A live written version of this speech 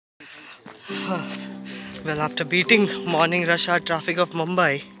Well, after beating morning rush hour traffic of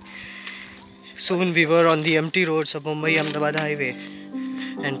Mumbai, soon we were on the empty roads of Mumbai-Ahmedabad highway,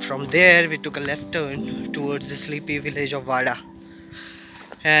 and from there we took a left turn towards the sleepy village of Vada,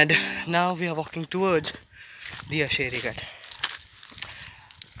 and now we are walking towards the Asherigad.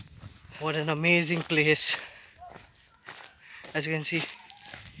 What an amazing place! As you can see,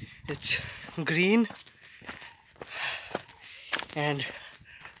 it's green and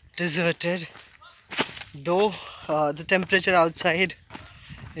deserted, though the temperature outside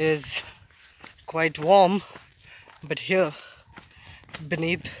is quite warm, but here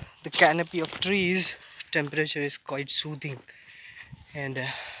beneath the canopy of trees temperature is quite soothing. And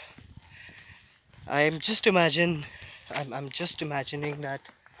I'm just imagining that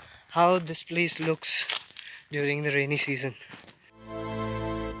how this place looks during the rainy season.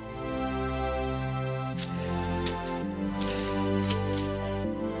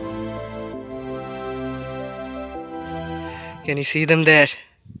 Can you see them there?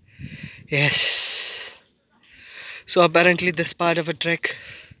 Yes. So apparently this part of a trek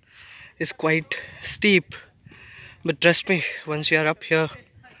is quite steep, but trust me, once you are up here,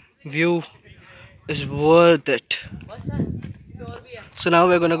 view is worth it. So now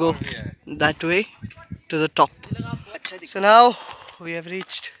we're gonna go that way to the top. So now we have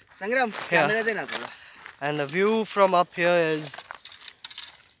reached here, and the view from up here is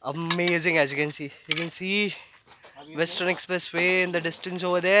amazing. As you can see Western Expressway in the distance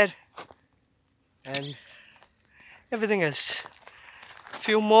over there, and everything else.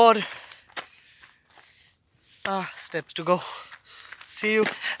 Few more steps to go. See you.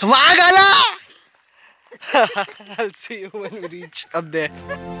 I'll see you when we reach up there.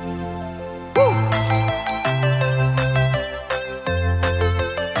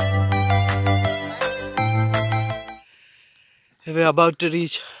 We're about to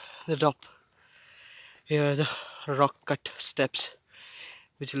reach the top. Here are the rock cut steps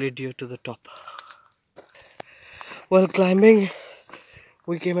which lead you to the top. While climbing,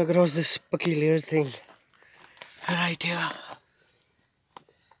 we came across this peculiar thing right here.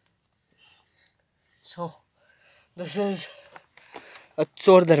 So this is a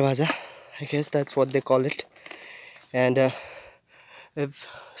Chor Darwaza, I guess that's what they call it. And if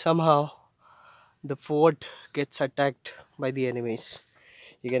somehow the fort gets attacked by the enemies,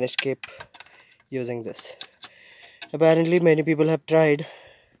 you can escape using this. Apparently many people have tried,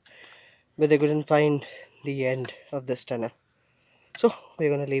 but they couldn't find the end of this tunnel. So we're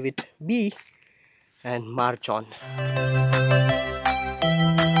gonna leave it be and march on.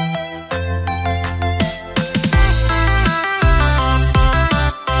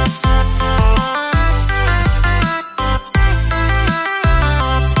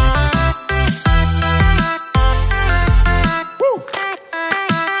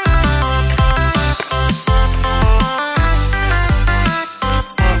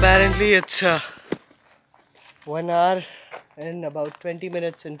 Apparently it's 1 hour and about 20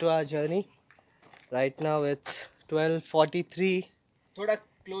 minutes into our journey. Right now it's 12:43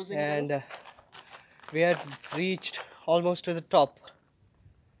 and we have reached almost to the top.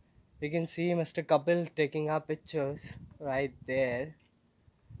 You can see Mr. Kapil taking our pictures right there,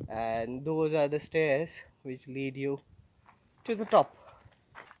 and those are the stairs which lead you to the top.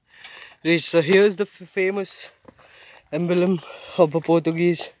 So here's the famous emblem of the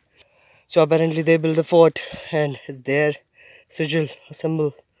Portuguese. So apparently they built the fort, and it's their sigil, a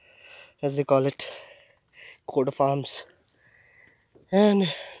symbol as they call it, coat of arms, and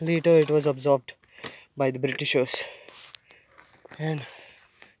later it was absorbed by the Britishers, and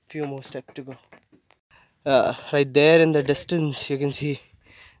few more steps to go. Right there in the distance you can see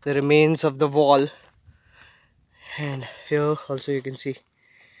the remains of the wall, and here also you can see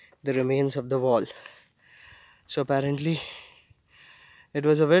the remains of the wall. So apparently it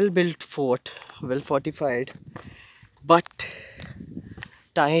was a well-built fort, well fortified, but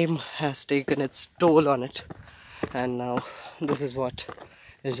time has taken its toll on it, and now this is what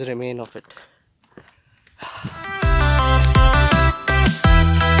is the remain of it.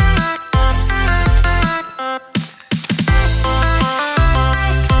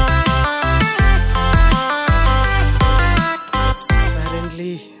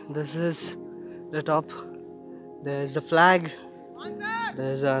 Apparently this is the top. There's the flag.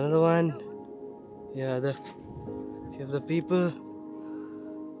 There's another one. Yeah, you have the people.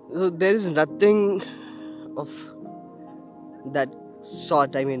 So there is nothing of that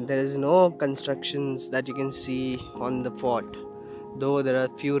sort. I mean, there is no constructions that you can see on the fort, though there are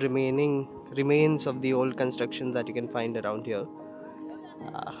few remains of the old constructions that you can find around here.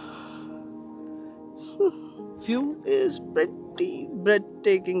 View is pretty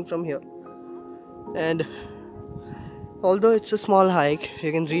breathtaking from here. And although it's a small hike,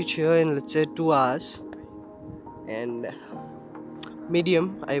 you can reach here in, let's say, 2 hours. And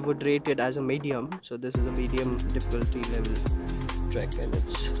medium, I would rate it as a medium. So this is a medium difficulty level trek, and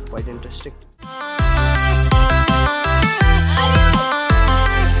it's quite interesting.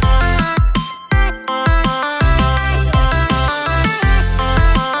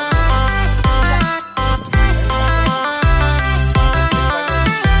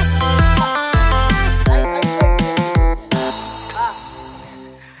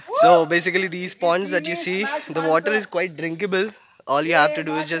 So basically these ponds that you see, the water is quite drinkable. All you have to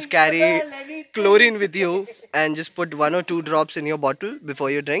do is just carry chlorine with you and just put 1 or 2 drops in your bottle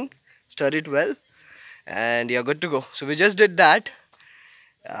before you drink. Stir it well and you're good to go. So we just did that.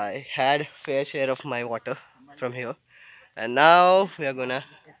 I had fair share of my water from here. And now we are gonna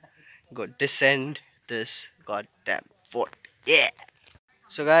go descend this goddamn fort. Yeah!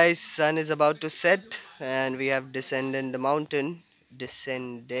 So guys, sun is about to set and we have descended the mountain.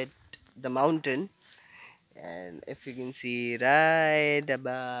 And if you can see right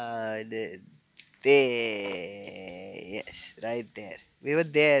about it, there, yes, right there. We were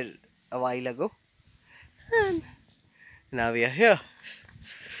there a while ago and now we are here.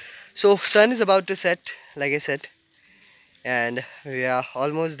 So sun is about to set, like I said, and we are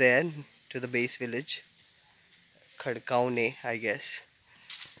almost there to the base village, Khadkaune, I guess.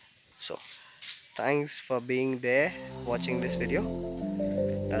 So thanks for being there, watching this video.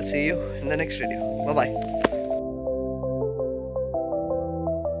 I'll see you in the next video. Bye bye.